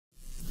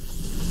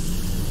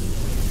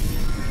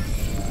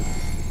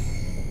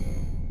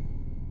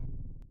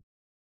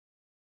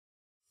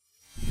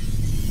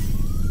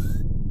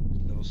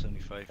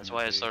That's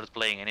why I started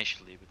playing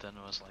initially, but then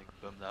I was like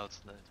bummed out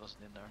that it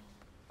wasn't in there.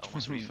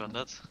 Almost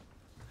refunded.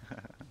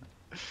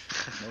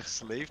 No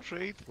slave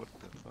trade? What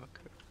the fuck?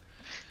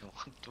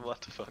 What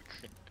the fuck?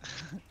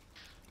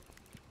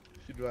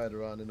 Should ride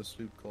around in a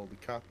sloop called the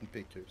Cotton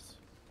Pickers.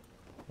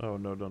 Oh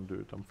no, don't do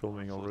it. I'm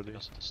filming Full already.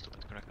 because of the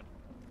stupid Kraken.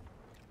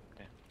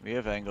 We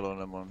have angle on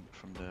them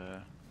from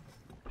the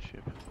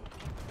ship.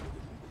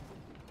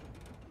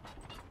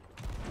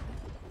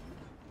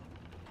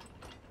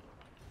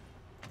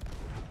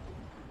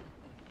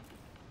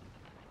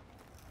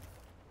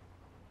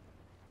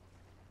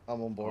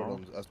 I'm on board Oh.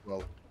 on as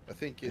well. I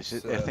think it's.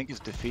 I think it's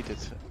defeated.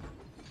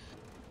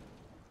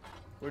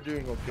 We're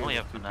doing okay. only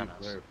with have 2 people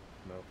bananas. there.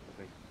 No, I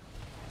think.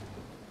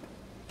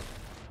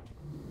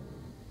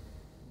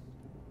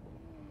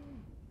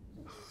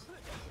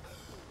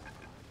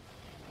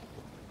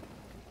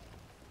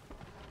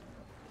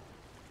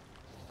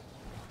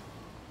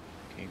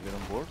 Can you get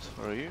on board?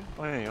 Or are you?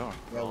 Oh yeah, you are.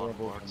 Yeah, All we're on both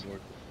board. on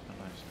board.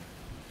 Oh, nice.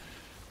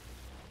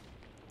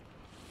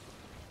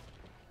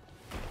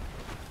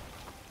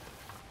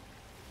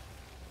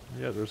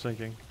 Yeah, they're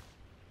sinking.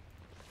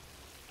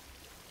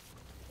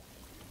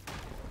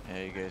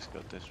 Yeah, you guys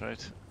got this,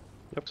 right?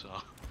 Yep. So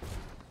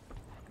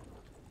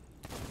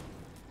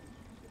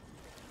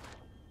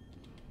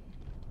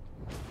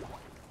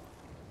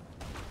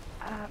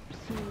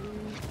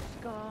Absolute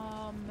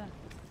scum.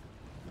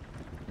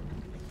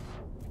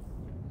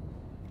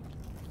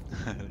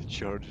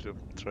 Charged up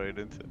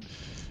trident.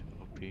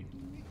 OP.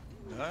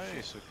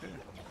 Nice, okay.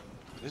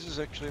 This is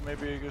actually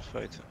maybe a good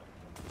fight.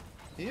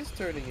 He is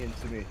turning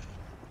into me.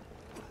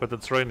 But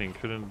it's raining.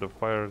 Couldn't the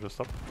fire just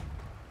stop?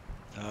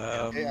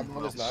 Okay, I'm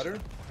on his ladder.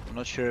 I'm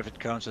not sure if it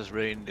counts as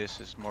rain. This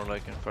is more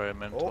like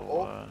environmental.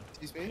 Oh,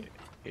 excuse me.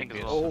 think it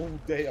ingress. was. Oh,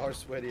 they are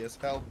sweaty as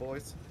hell,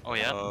 boys. Oh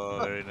yeah? Oh,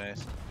 very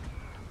nice.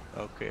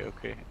 Okay,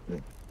 okay.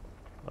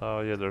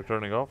 Yeah, they're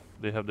turning off.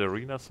 They have the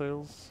arena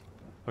sails.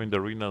 I mean, the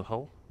arena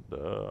hull. The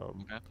Okay.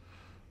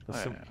 the, Oh,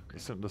 yeah, sim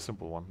okay. the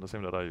simple one, the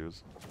same that I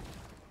use.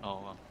 Oh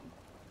well.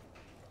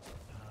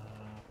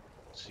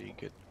 So you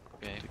get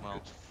Okay, the well.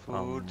 good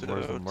food.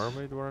 Where's the out.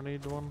 mermaid where I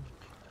need one?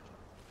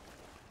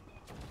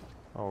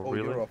 Oh, Oh,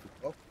 really? you're off the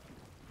top.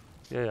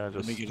 Yeah, yeah, I Let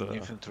me just get an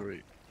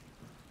inventory.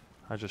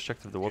 I just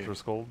checked if the Okay. water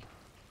is cold.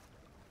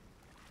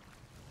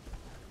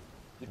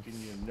 Dipping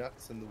your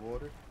nuts in the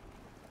water.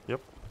 Yep.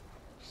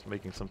 Just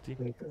making some tea.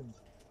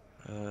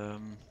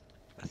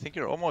 I think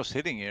you're almost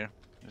hitting here.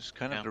 It's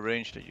kind Yeah. of the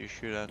range that you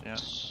shoot at, yeah.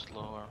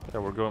 Slower. Yeah,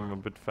 we're going a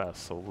bit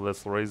fast, so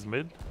let's raise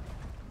mid.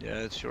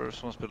 Yeah, it's your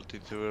responsibility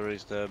to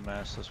raise the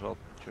mast as well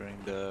during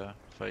the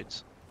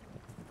fights.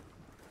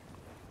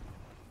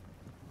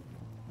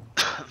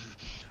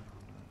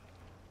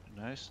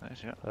 Nice,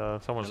 nice, yeah.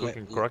 Someone's Le-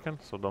 looking le- Kraken,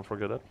 so don't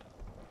forget that.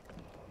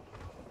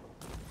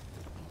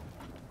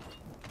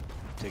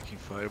 Taking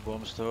fire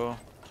bombs though.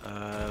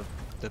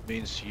 That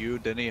means you,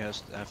 Denny,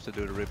 have to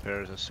do the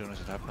repairs as soon as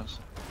it happens.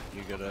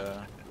 You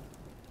gotta.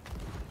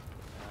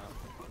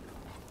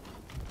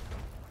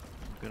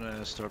 I'm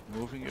gonna start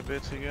moving a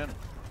bit again.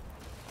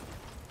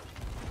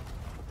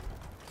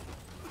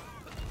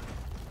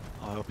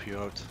 I'll help you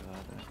out.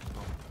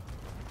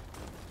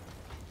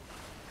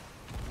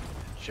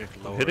 Check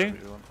lower. hitting?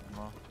 if you want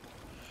more.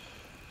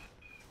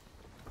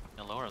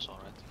 Yeah, lower is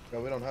alright.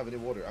 No, we don't have any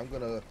water. I'm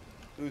gonna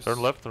lose. Turn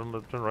left, turn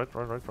right,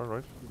 right. My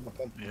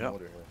pump in Yeah.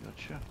 water here.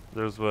 Gotcha.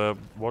 There's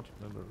water.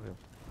 Yeah.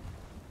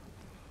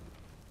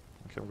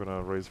 Okay, I'm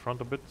gonna raise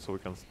front a bit so we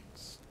can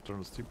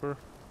turn steeper.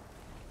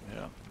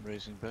 Yeah,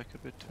 raising back a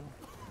bit too.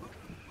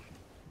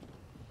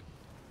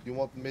 You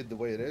want mid the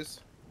way it is?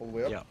 All the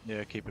way up? Yeah,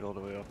 yeah, keep it all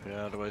the way up.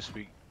 Yeah, otherwise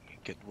we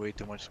get way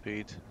too much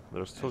speed.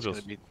 They're still It's gonna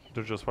just be-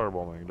 they're just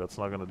firebombing. That's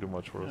not gonna do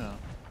much for us. Yeah.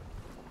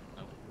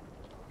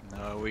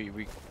 No,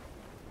 we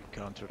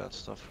counter that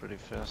stuff pretty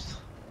fast.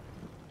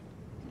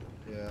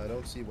 Yeah, I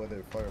don't see why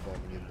they're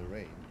firebombing in the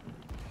rain.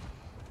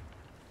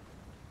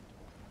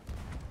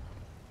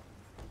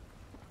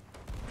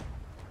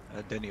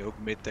 Danny ook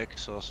mid-deck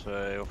zoals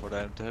wij over de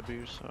ruimte hebben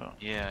hier. So.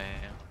 Yeah,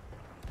 yeah.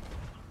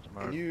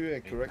 Can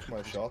you correct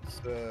my shots,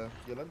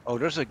 Gilan? Oh,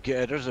 there's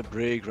a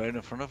brig right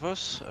in front of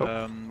us. Oh.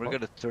 We're Oh.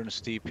 gonna turn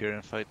steep here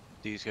and fight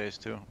these guys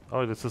too.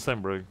 Oh, it's the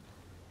same brig.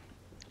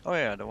 Oh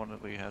yeah, the one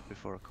that we had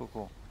before. Cool,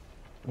 cool.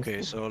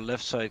 Okay, so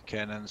left side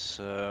cannons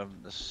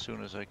as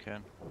soon as I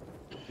can.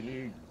 Can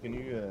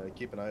you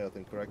keep an eye out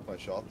and correct my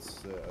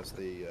shots as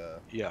they?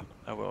 Yeah,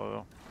 I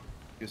will.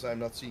 Because I'm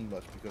not seeing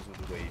much because of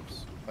the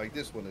waves. Like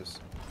this one's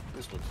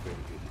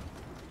fairly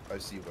good. I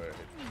see where it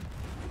hit.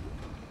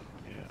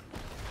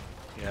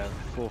 Yeah. Yeah,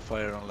 full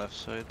fire on left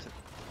side.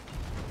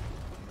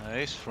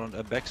 Nice,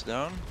 front backs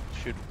down.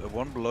 Shoot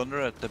one blunder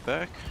at the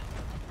back.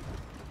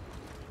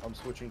 I'm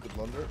switching to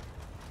blunder.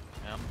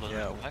 Yeah, I'm blooded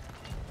Yeah. back.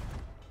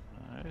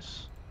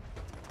 Nice.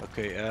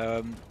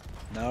 Okay,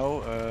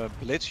 now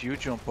Blitz, you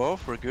jump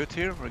off. We're good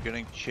here. We're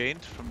getting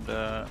chained from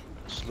the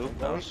sloop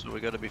now, so we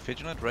gotta be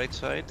vigilant. Right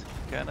side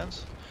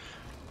cannons.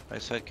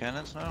 Right side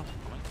cannons now.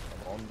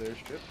 I'm on their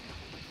ship.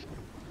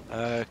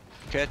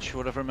 Catch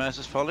whatever mass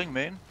is falling,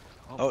 main.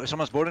 Oh,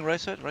 someone's boarding right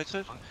side, right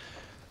side.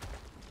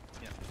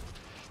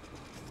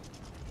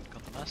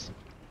 mast.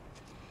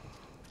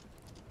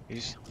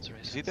 He's What's the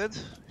race? is he dead?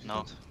 He's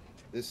No. dead.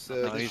 This No,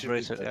 this he's ship right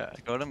is side. dead.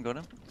 Yeah, got him, got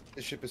him.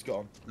 This ship is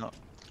gone. Huh,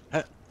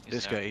 He's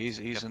this there. guy, he's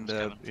in Captain's the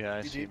cabin. yeah,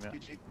 I see him. Yeah.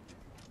 GG.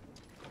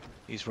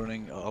 He's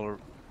running all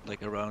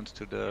like around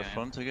to the Yeah.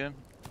 front again.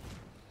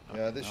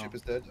 Yeah, Okay, this now ship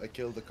is dead. I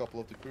killed a couple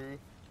of the crew.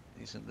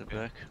 he's in the Okay.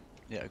 back.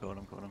 Yeah, got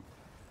him, got him.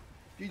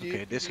 GG.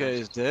 Okay, this GG. guy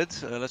is dead.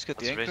 Let's get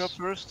the Let's anchor up race.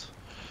 first.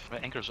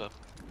 Right, anchor's up.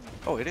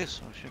 Oh, it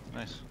is. Oh shit,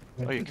 nice.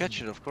 Oh, you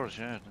catch it, of course.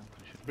 Yeah.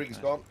 Brig is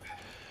Nice. gone.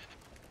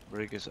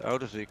 Brig is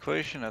out of the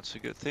equation. That's a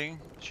good thing.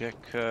 Check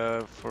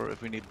for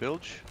if we need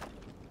bilge.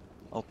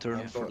 I'll turn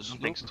Yeah, for I the I don't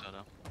sloop. think so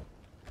though.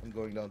 I'm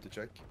going down to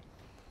check.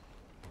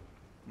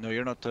 No,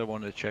 you're not the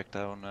one to check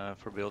down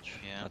for bilge.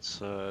 Yeah.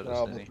 That's No,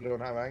 Danny. but we don't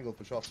have angle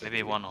for shots.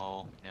 Maybe one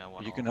hole. Yeah,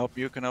 one You hole. can help.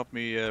 You can help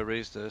me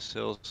raise the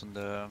sails in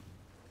the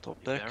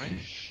top deck. Bearing?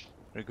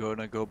 We're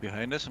gonna go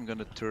behind us. I'm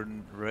gonna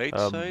turn right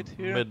side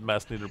here. Mid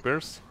mast need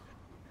repairs.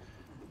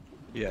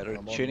 Yeah, they're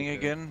I'm on chaining the-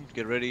 again.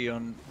 Get ready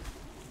on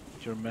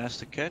your mast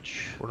to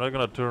catch. We're not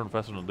gonna turn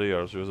faster than they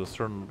are, so just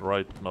turn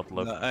right, not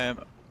left. No,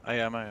 I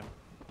am.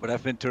 But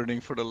I've been turning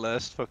for the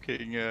last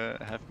fucking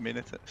half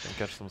minute. And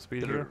catch some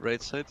speed To the here.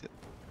 right side.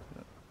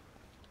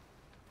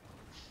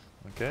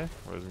 Okay,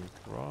 raising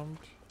ground.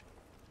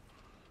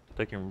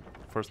 Taking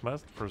first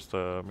mast, first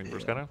first Yeah.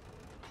 scanner.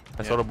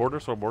 I Yeah.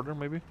 saw a border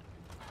maybe.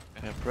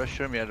 Yeah,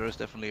 pressure. Yeah, there is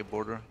definitely a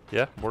border.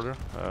 Yeah, border.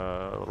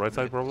 Right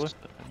side probably.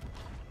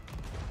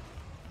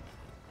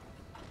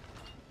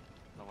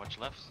 No, watch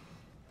left.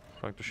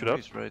 Trying to shoot No, up.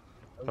 he's right.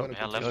 I'm Oh, gonna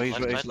Yeah, left, Oh, he's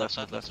left, right, side, he's left, left,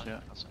 side, left, side, yeah.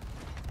 left side.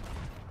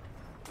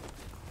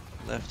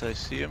 Left, I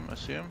see him. I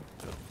see him.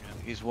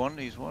 He's one.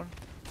 He's one.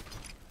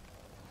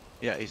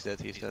 Yeah, he's dead.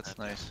 He's dead. dead,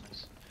 Nice.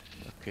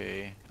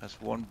 Okay, that's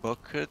one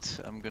bucket.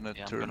 I'm gonna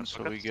Yeah, I'm turn gonna so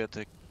we bucket. get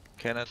the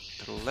cannon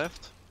to the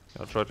left.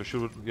 I'll try to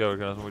shoot it. Yeah, we're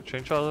gonna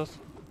change others.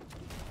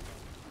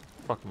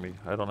 Fuck me,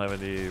 I don't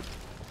have any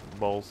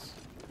balls.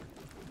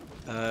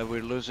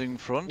 We're losing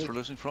front. We're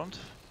losing front.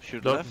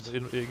 Shoot No, left.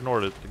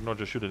 ignore it. Ignore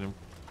just shooting him.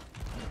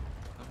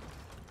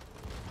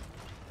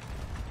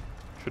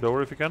 Shoot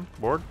over if you can.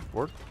 Board.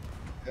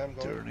 Yeah, I'm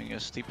going. Turning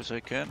as steep as I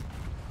can.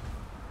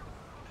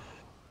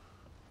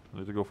 I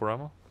need to go for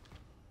ammo.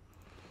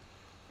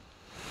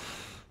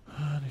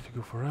 I need to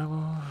go for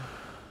ammo.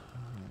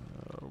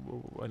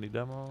 I need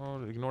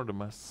ammo. Ignore the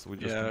mess. We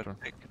just Yeah, need to-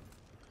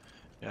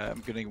 yeah,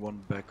 I'm getting one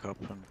back up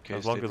in case.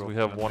 as long they as we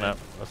drop have the one main.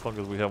 as long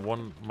as we have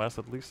one mass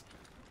at least.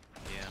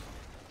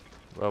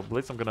 Yeah.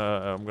 Blitz, I'm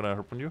gonna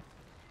harpoon you.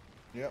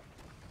 Yep.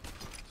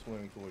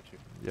 Swimming towards you.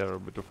 Yeah, you're a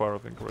bit too far I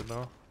think right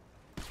now.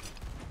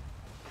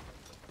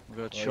 We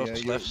got Oh, yeah,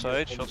 shots you- left you-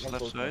 side. you- Shots you-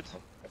 left you- side.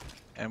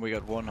 And we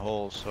got one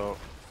hole, so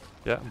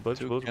Yeah, Blitz,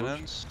 two Blitz.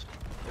 cannons.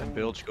 And Ooh.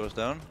 bilge goes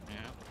down. Yeah.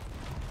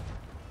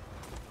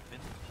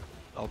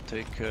 I'll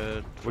take.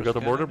 We first got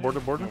the border, cannon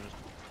here. border.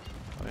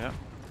 Oh yeah.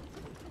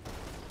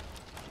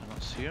 I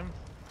don't see him.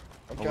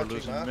 I'm Oh, we're catching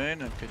losing that.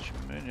 main. I'm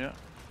catching main. Yeah.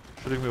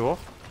 Shooting me off.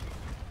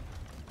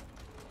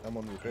 I'm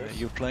on repairs.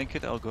 You flank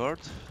it. I'll guard.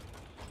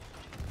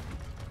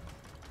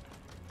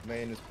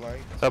 Main is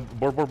flanked.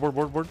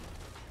 Board.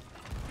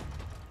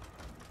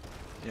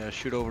 Yeah,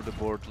 shoot over the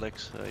board,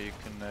 Lex. You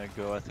can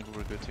go. I think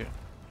we're good here.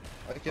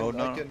 I can, Oh,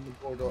 no. I can,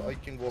 I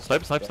can walk.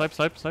 Snipe.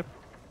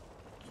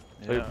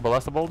 Yeah.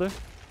 Ballasta ball there.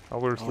 Oh,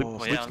 we're sleep, Oh, Oh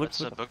sleep, yeah, sleep, let's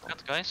sleep.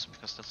 bucket, guys,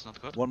 because that's not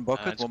good. One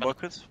bucket. it's One gonna-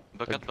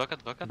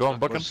 bucket. Bucket. Go on, Or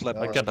bucket. slap.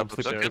 I can't, I'm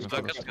Bucket, sleeping.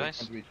 bucket. guys.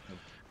 Can't reach them.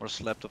 Or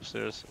slept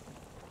upstairs.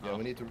 Yeah, Oh.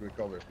 we need to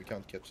recover. We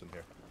can't catch them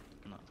here.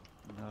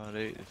 No,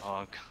 they.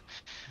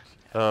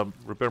 Oh,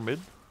 Repair mid.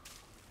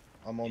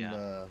 I'm on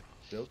Yeah.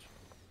 bilge.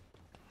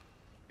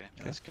 okay.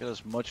 Let's get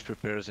as much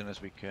repairs in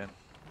as we can.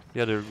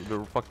 Yeah, they're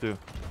fucked too.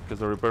 Because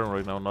they're repairing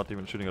right now, not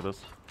even shooting at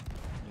us.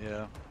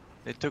 Yeah.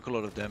 They took a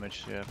lot of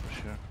damage. Yeah, for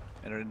sure.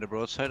 And they're in the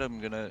broadside. I'm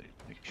gonna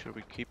make sure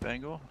we keep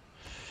angle.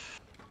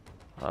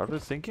 Are they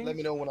sinking? Let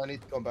me know when I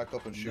need to come back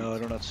up and shoot. No,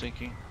 they're not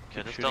sinking. Okay,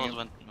 Keep just shooting tell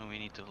us him. when we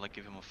need to like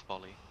give him a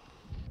volley.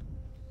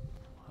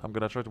 I'm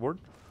gonna try to board.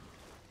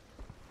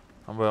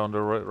 I'm on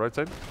the right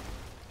side.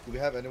 Do we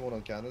have anyone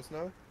on cannons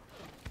now?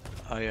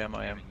 I am.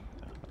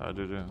 I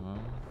do.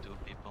 Two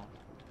people.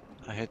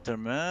 I hit their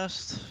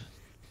mast.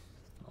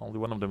 Only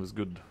one of them is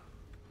good.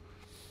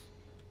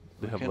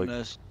 They have Can,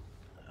 like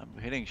I'm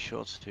hitting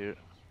shots here.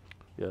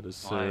 yeah,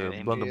 this Oh, yeah,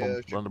 aim. blunder Yeah, bomb.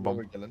 shoot Blunder him bomb.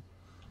 over, Gilan.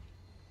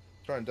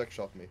 Try and deck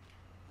shot me.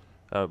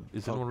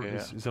 Is anyone Okay,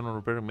 is anyone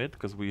repairing mid?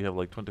 Because we have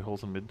like 20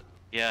 holes in mid.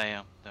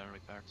 Yeah, they're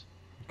repaired.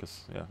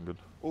 Because yeah, good.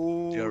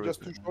 Oh, You're just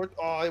too repairing. short.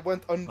 Oh, I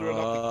went under and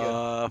up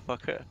again.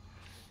 Fuck it.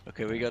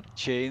 Okay, we got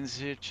chains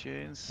here,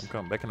 chains. I'm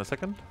coming back in a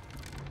second.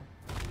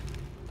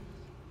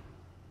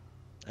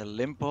 I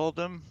limp hold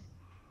them.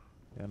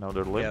 Yeah, now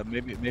they're lit. Yeah,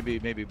 maybe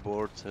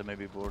board,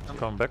 maybe board. I'm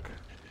coming back.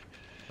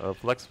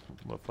 Flex.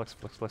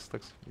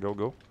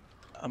 Go.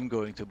 I'm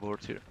going to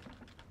board here.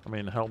 I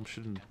mean, helm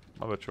shouldn't.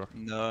 I'm not sure.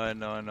 No,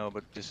 I know,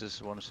 but this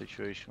is one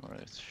situation where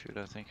I should,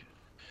 I think.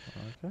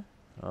 Okay.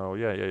 Oh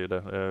yeah.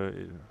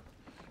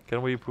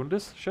 Can we poon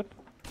this shit?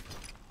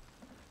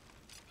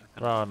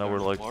 Ah, now we're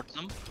like. Board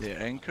them.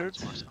 They're anchored.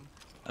 Let's board them.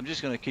 I'm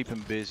just gonna keep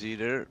him busy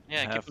there.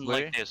 Yeah, keep him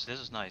halfway. like this. This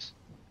is nice.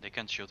 They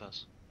can't shoot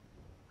us.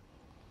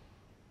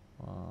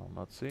 I'm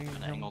not seeing An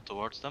him. angle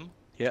towards them.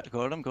 Yeah,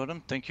 got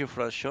him. Thank you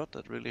for that shot.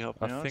 That really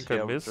helped I me out. think I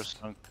Yeah, they're missed.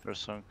 sunk. They're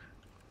sunk.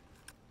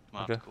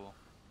 Not Okay. cool.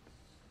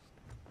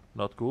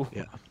 Not cool.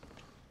 Yeah.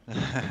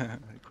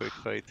 Quick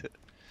fight.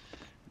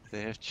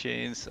 They have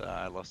chains.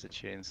 Ah, I lost the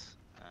chains.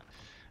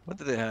 What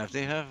do they have?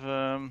 They have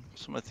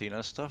some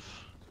Athena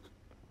stuff.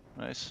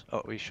 Nice.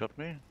 Oh, he shot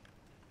me.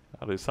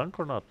 Are they sunk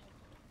or not?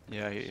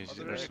 Yeah, he's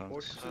Other they're egg sunk.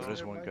 forces So in there's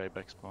there, one Mike? guy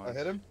back spawned. I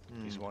hit him.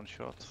 He's one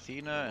shot.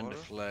 Athena and the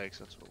flags.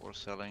 That's what we're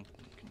selling.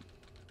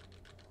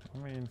 I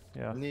mean,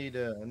 yeah. I need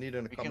an We can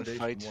accommodation.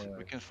 fight. more,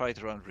 We can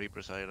fight around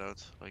Reaper's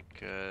hideout, like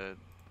the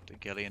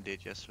Galleon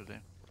did yesterday.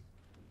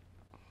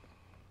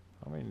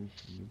 I mean,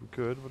 we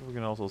could, but we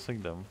can also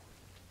sink them.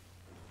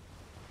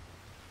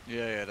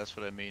 Yeah, that's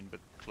what I mean. But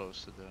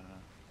close to the.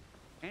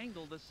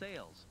 Angle the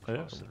sails. Yeah,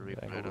 Close to the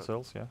Reaper angle the hideout.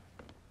 cells, yeah.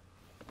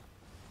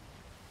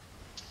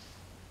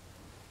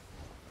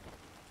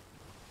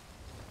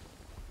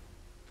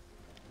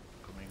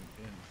 Coming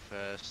in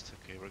fast.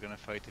 Okay, we're gonna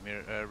fight him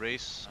here.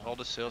 Race all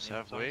the sails Any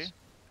halfway. influence?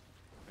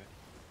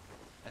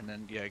 And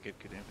then, yeah, get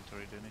good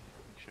inventory, Denny.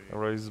 Make sure you...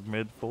 Raise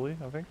mid fully,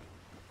 I think.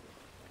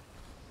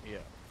 Yeah,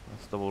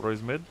 Let's double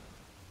raise mid.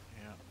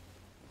 yeah.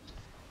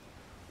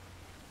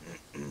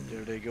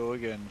 There they go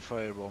again,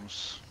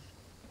 firebombs.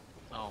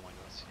 Oh my god,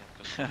 yeah,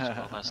 because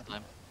it was last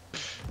time.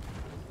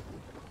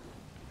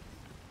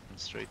 And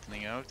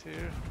straightening out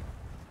here.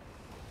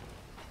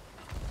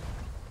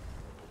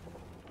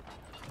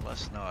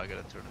 Plus, no, I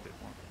gotta turn a bit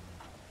more.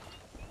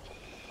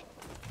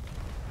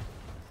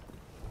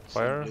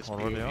 Fire, This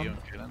already POV on.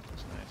 Gilan,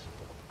 that's nice.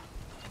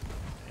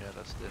 Yeah,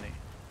 that's Denny.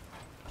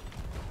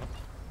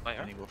 Fire?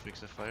 Denny will fix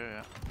the fire,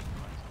 yeah.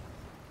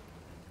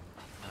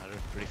 Nah, they're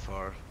pretty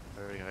far.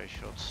 Very high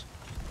shots.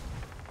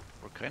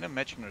 We're kind of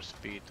matching their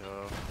speed,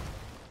 though.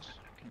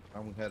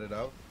 I'm headed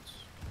out.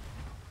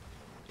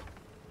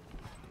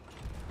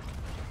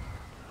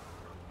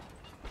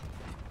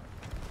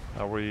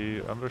 Are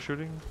we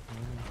undershooting?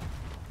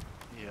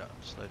 Yeah,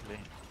 slightly.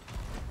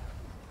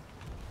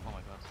 Oh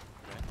my god.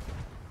 Okay.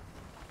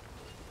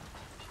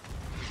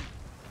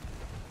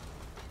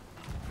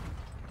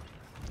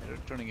 They're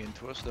turning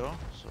into us though,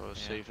 so Yeah.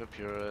 save up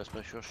your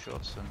special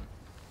shots, and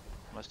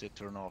unless they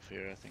turn off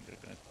here, I think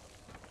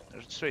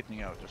they're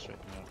straightening out. They're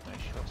straightening out.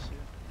 Nice shots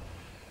here.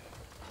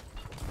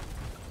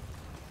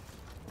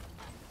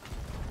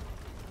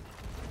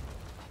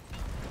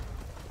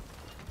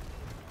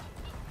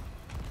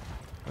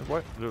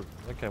 What?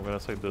 Okay, I'm gonna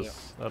say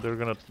this. They're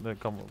gonna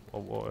come.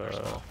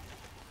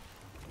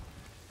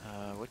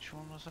 Which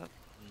one was that?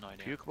 No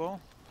idea. Puke ball?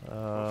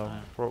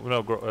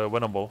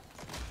 Venom ball.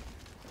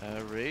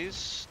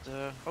 Raised.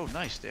 Oh,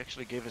 nice. They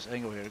actually gave us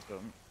angle here.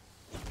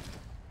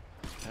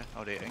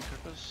 Oh, they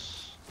anchored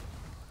us.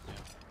 Okay,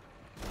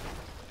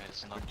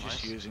 it's We're not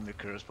just nice. using the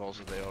curse balls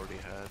that they already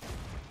had.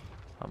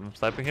 I'm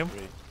sniping him.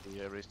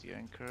 Raise the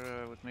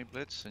anchor with me,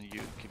 Blitz, and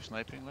you keep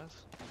sniping, Les.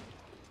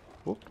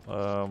 Whoop.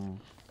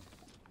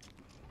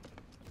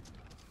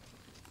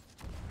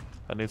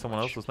 I need someone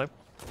else to snipe.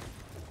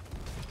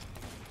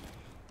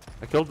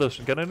 I killed the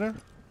gun in there.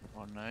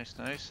 Oh, nice.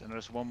 And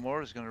there's one more.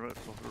 He's gonna over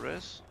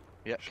res.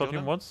 Yeah, Shot killed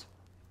him once.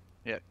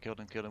 Yeah, killed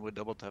him. We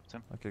double tapped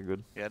him. Okay,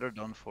 good. Yeah, they're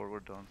done for. We're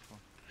done for.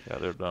 Yeah,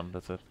 they're done.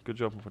 That's it. Good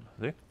job.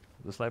 See?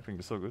 The sniping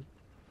is so good.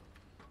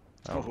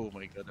 Oh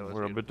my god, that was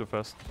We're a bit too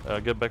fast.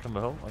 Get back on the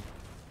helm.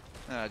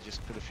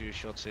 just put a few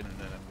shots in and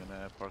then I'm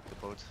gonna park the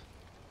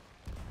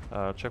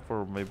boat. Check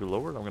for maybe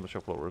lower. I'm gonna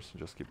check lowers.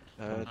 Just keep.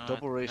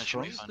 Double raise that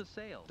should be front. fine.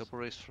 The sails. Double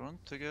raise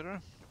front together.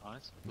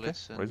 Alright.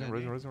 Blitz and Raising,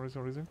 Denny.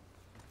 raising.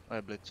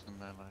 Blitz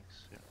and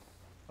Alex, yeah.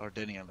 Or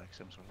Denny and Alex,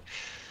 I'm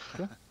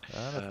sorry.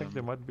 And I think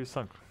they might be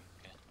sunk.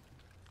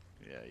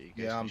 Yeah, you guys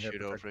Yeah, can I'm here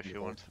shoot over protecting if the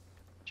you want.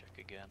 Check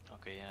again.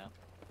 Okay, yeah.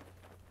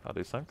 Are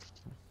they sunk?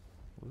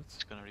 Let's.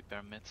 It's gonna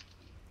repair mid.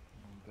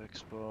 Back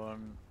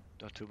spawn.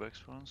 Two back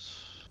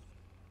spawns.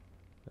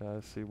 Yeah, I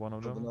see one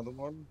of Build them. another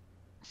one.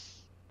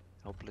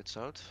 Help Blitz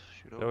out.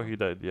 Shoot Oh, over. he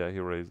died. Yeah, he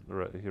raised.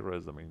 He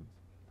raised. I mean,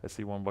 I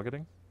see one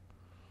bucketing.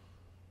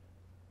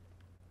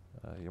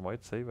 He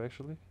might save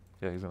actually.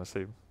 Yeah, he's gonna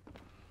save.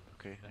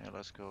 Okay, yeah,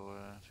 let's go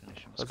finish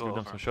him. Let's go give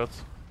them over. some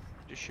shots.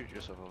 Just shoot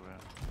yourself over.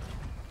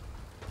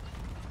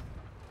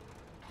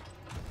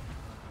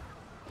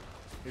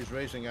 He's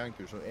raising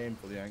anchor, so aim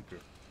for the anchor.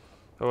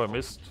 Oh, I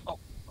missed.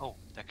 Oh,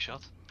 tech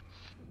shot.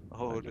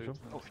 Oh, Thank dude. you.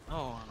 Oh,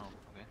 no.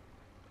 Okay.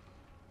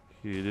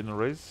 He didn't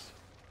raise.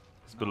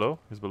 He's No. below.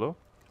 He's below.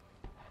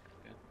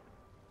 Okay.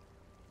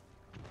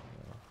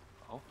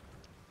 Oh.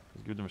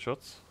 Let's give them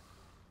shots.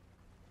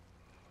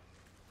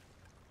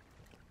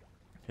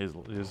 He's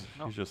No.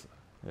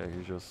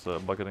 he's just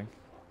bucketing.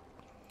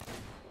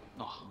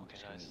 No, okay,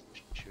 nice.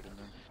 Shoot him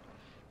then.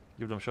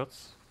 Give them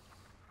shots.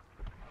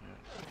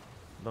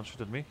 Don't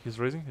shoot at me. He's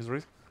raising. He's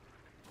raising.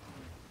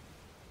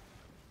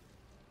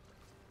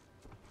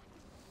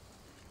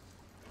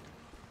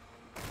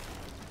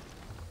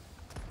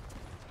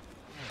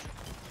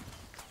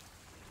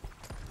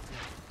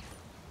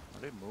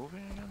 Are they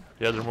moving again?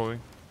 Yeah, they're moving.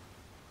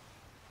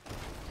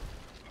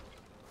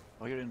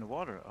 Oh, you're in the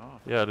water. Oh,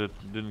 Yeah, I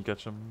didn't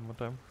catch him one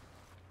time.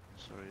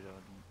 sorry.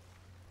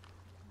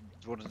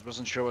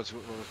 Wasn't sure what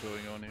was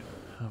going on here.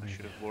 I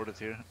should have boarded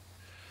here.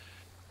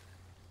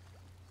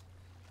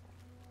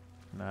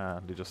 Nah,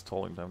 they're just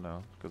stalling them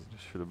now, because they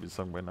should have been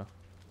sunk by now.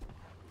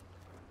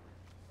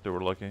 They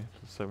were lucky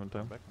to save in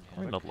time.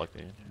 I mean, not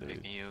lucky. They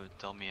Can you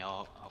tell me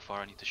how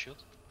far I need to shoot?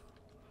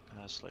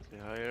 Slightly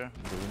higher.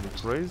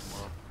 need raise.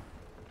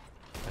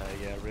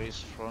 Yeah, raise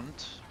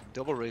front.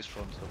 Double raise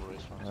front. Double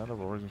raise front. Yeah,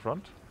 double raise in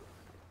front.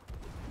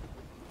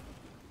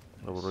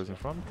 Double raise in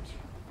front.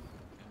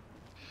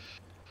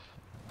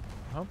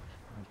 Oh,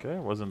 okay,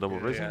 wasn't double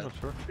raising, Yeah. but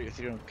sure.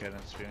 Three on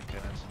cannons. I'm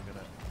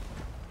gonna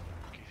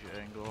give you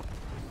angle.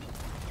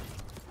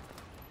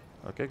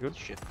 Okay, good.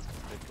 Shit,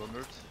 they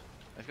plundered.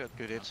 I've got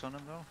good hits on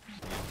him though.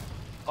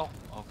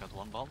 Oh, got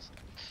one bond.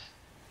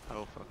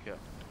 Oh fuck yeah.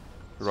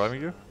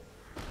 Reviving you?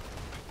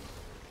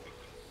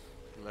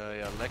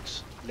 Yeah,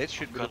 Lex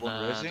should be the one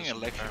Gonna resing, do and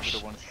Lex should be some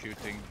the one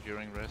shooting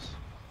during res.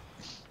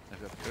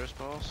 I've got curse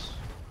balls.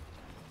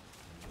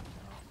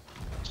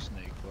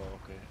 Snake ball,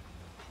 okay.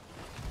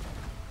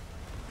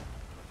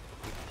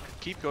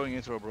 Keep going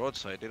into our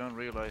broadside, they don't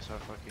realize how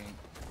fucking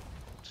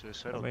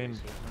suicidal I mean, these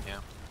are. Yeah.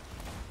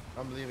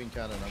 I'm leaving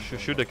cannon. I'm going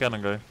Shoot the up.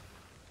 cannon guy.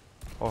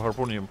 Or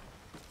harpoon him.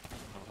 Oh,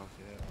 fuck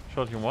yeah.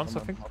 Shot him once, I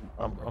think.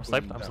 I'm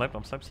sniped, harpooning I'm down. sniped,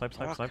 I'm sniped, sniped,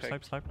 sniped, sniped, Okay.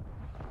 sniped, sniped.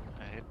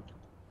 I hit.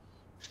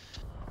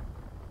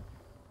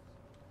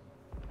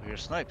 We're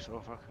snipes,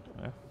 oh fuck.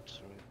 Yeah.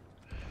 Sorry.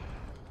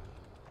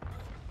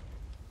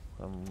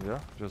 Yeah,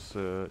 just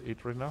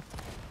eat right now.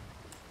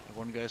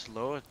 One guy's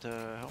low at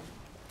helm.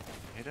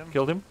 Hit him.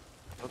 Killed him.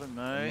 Got him, I'm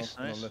nice, not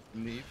gonna nice. let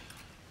them leave.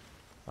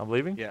 I'm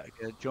leaving. Yeah,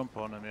 jump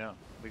on him, yeah.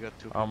 We got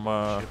two I'm people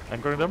on the ship.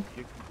 anchoring them.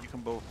 You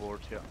can both board,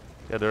 yeah.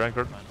 Yeah, they're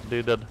anchored.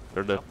 They're dead.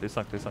 They're dead. They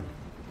sunk, they sunk.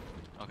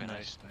 Okay,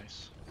 nice.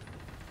 Nice.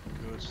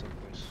 Good stuff,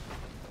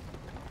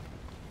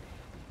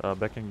 boys.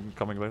 Back in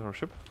coming back our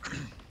ship.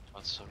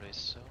 What's the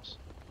race sales?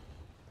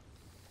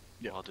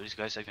 Yeah. Well, do these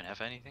guys even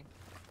have anything?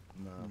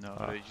 No.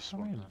 No, they just I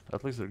want. mean,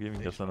 at least they're giving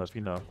they us an just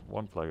Athena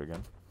one flag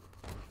again.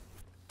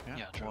 Yeah,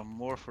 Yeah, true. one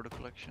more for the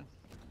collection.